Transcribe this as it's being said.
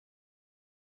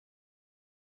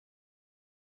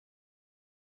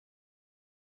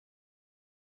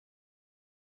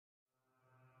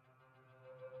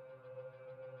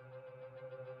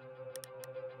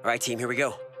All right, team, here we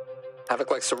go. Havoc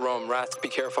likes to roam. Wrath, be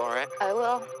careful, all right? I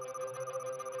will.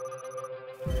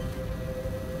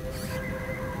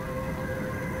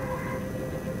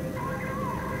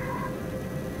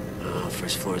 Oh,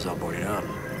 first floor is all boarded up.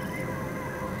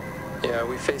 Yeah,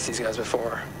 we faced these guys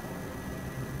before.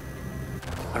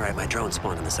 All right, my drone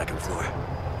spawned on the second floor.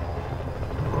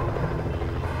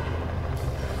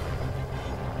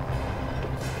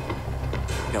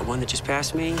 Got one that just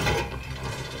passed me.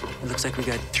 It looks like we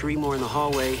got 3 more in the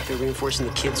hallway. They're reinforcing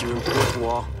the kids' room, north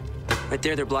wall. Right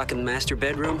there, they're blocking the master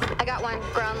bedroom. I got one,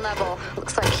 ground level.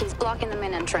 Looks like he's blocking the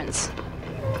main entrance.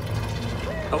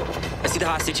 Oh, I see the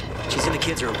hostage. She's in the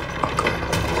kids' room. Oh, cool.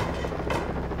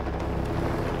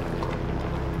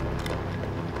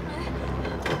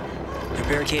 They're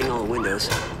barricading all the windows.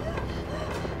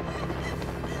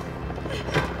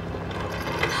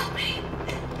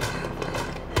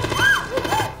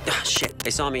 Ah, shit, they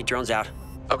saw me. Drone's out.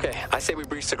 Okay, I say we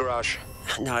breach the garage.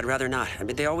 No, I'd rather not. I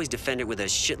mean, they always defend it with a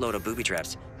shitload of booby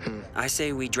traps. I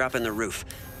say we drop in the roof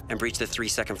and breach the 3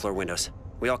 second-floor windows.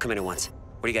 We all come in at once.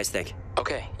 What do you guys think?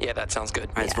 Okay, yeah, that sounds good.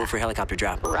 All right, let's vote for a helicopter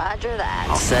drop. Roger that.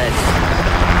 All set.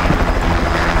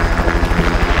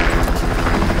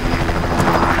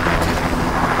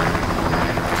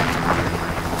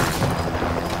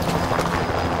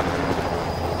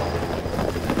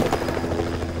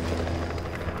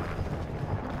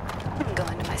 I'm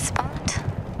going to my spot.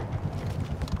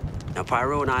 Now,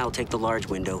 Pyro and I will take the large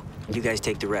window, and you guys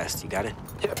take the rest. You got it?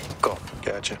 Yep, go.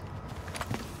 Gotcha.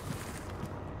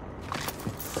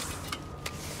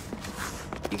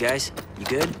 You guys, you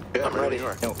good? Yeah, I'm ready.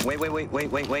 No, wait.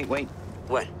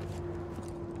 What?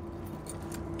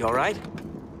 You all right?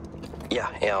 Yeah,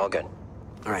 all good.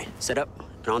 All right, set up.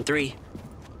 And on 3.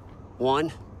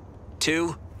 1,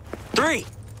 2, 3!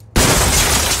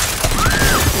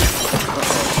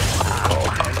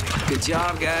 Good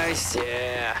job, guys.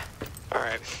 Yeah. All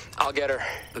right, I'll get her.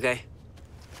 Okay.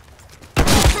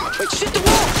 Wait, shit, the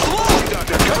wall! The wall!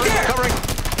 Covering!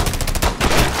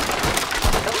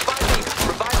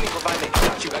 Revive me.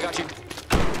 I got you.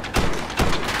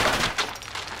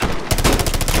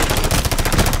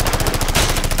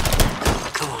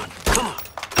 Come on.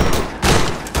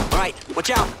 All right, watch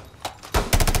out.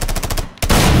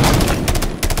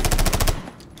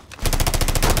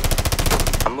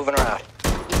 I'm moving around.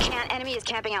 You can't. Enemy is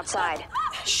camping outside.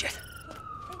 Shit.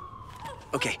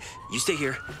 Okay, you stay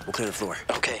here. We'll clear the floor.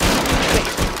 Okay. Hey,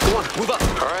 go on, move up.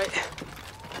 All right.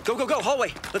 Go,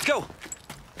 hallway. Let's go.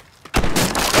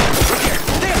 Right here,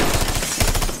 there.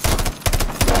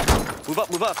 Move up.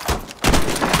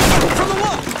 From the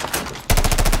wall.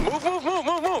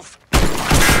 Move.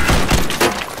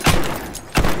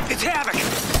 It's Havoc.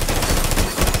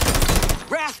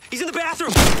 Wrath, he's in the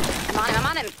bathroom. I'm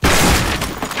on him.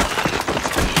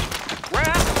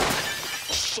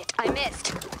 Wrath. Shit, I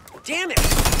missed. Damn it.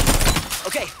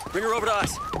 Okay, bring her over to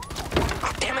us.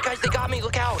 Oh, damn it, guys, they got me.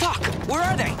 Look out. Fuck, where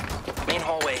are they? Main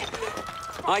hallway.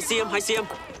 I see him.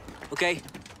 Okay.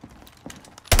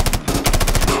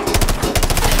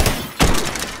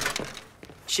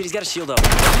 Shit, he's got a shield up.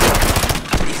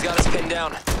 He's got us pinned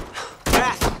down.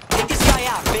 Wrath, take this guy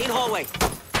out. Main hallway.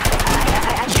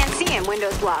 I can't see him.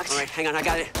 Window's blocked. All right, hang on, I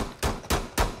got it.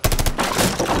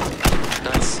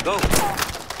 Nice. Go.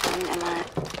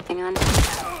 Hang on.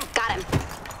 Got him.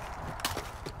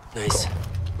 Nice.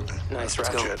 Nice, Let's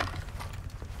go. Ratchet.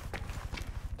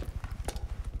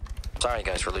 Sorry,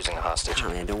 guys, for losing a hostage. Oh,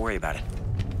 man, don't worry about it.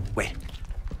 Wait,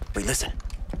 listen.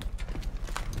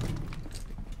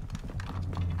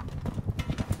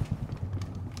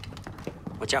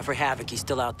 Watch out for Havoc, he's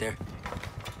still out there.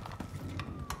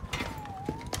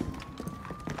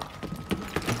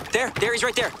 There, he's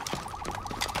right there.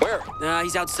 Where?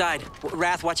 He's outside.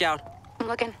 Wrath, watch out. I'm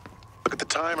looking. Look at the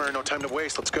timer. No time to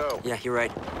waste. Let's go. Yeah, you're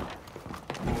right.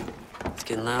 It's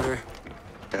getting louder.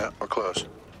 Yeah, we're close.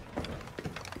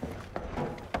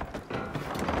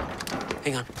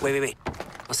 Hang on, wait.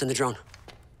 I'll send the drone.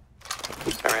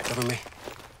 All right. Cover me.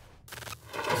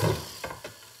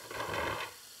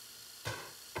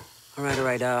 All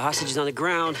right. Hostage is on the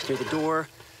ground near the door.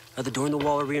 The door and the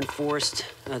wall are reinforced.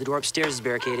 The door upstairs is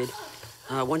barricaded.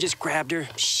 One just grabbed her.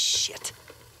 Shit.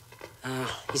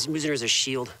 He's using her as a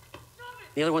shield.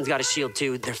 The other one's got a shield,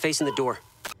 too. They're facing the door.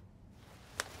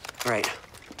 All right.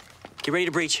 Get ready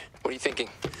to breach. What are you thinking?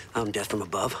 Death from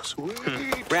above.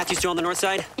 Wrath, you still on the north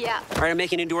side? Yeah. All right, I'm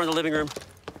making a door in the living room.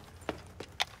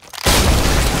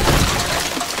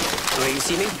 Okay, you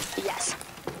see me? Yes.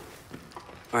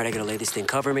 All right, I gotta lay this thing.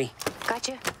 Cover me. Got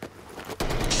you.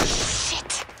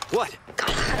 Shit. What? God,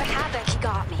 Havoc, he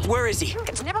got me. Where is he?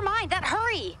 Never mind.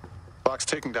 Hurry. Clock's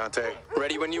ticking, Dante.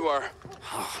 Ready when you are.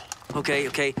 Okay,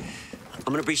 okay.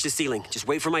 I'm gonna breach the ceiling. Just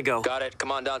wait for my go. Got it.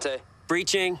 Come on, Dante.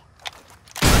 Breaching.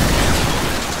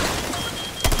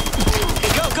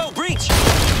 Okay, go, breach!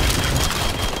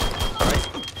 All right.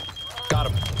 Got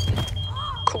him.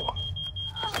 Cool.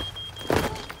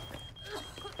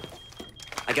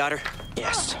 I got her.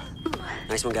 Yes.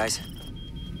 Nice one, guys.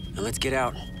 Now let's get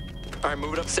out. All right,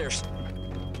 move it upstairs.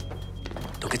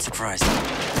 Don't get surprised.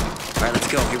 All right, let's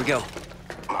go. Here we go.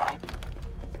 Come on.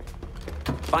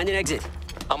 Find an exit.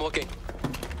 I'm looking.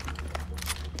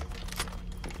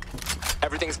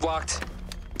 Everything's blocked.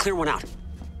 Clear one out. All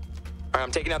right,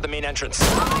 I'm taking out the main entrance. Go,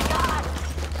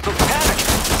 Havoc!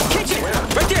 Kitchen!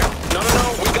 Right there! No,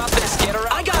 we got this. Get her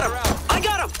out. I got him! I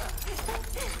got him!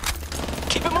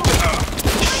 Keep it moving.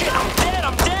 Shit, I'm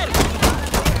dead.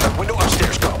 Window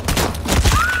upstairs, go.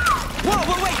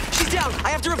 Whoa, wait! She's down! I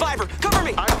have to revive her! Cover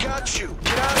me! I got you.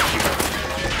 Get out of here.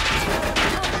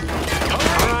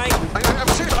 All right. I'm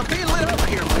serious. I'm being lit up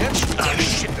here, bitch.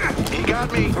 Shit. He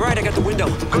got me. All right, I got the window.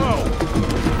 Go.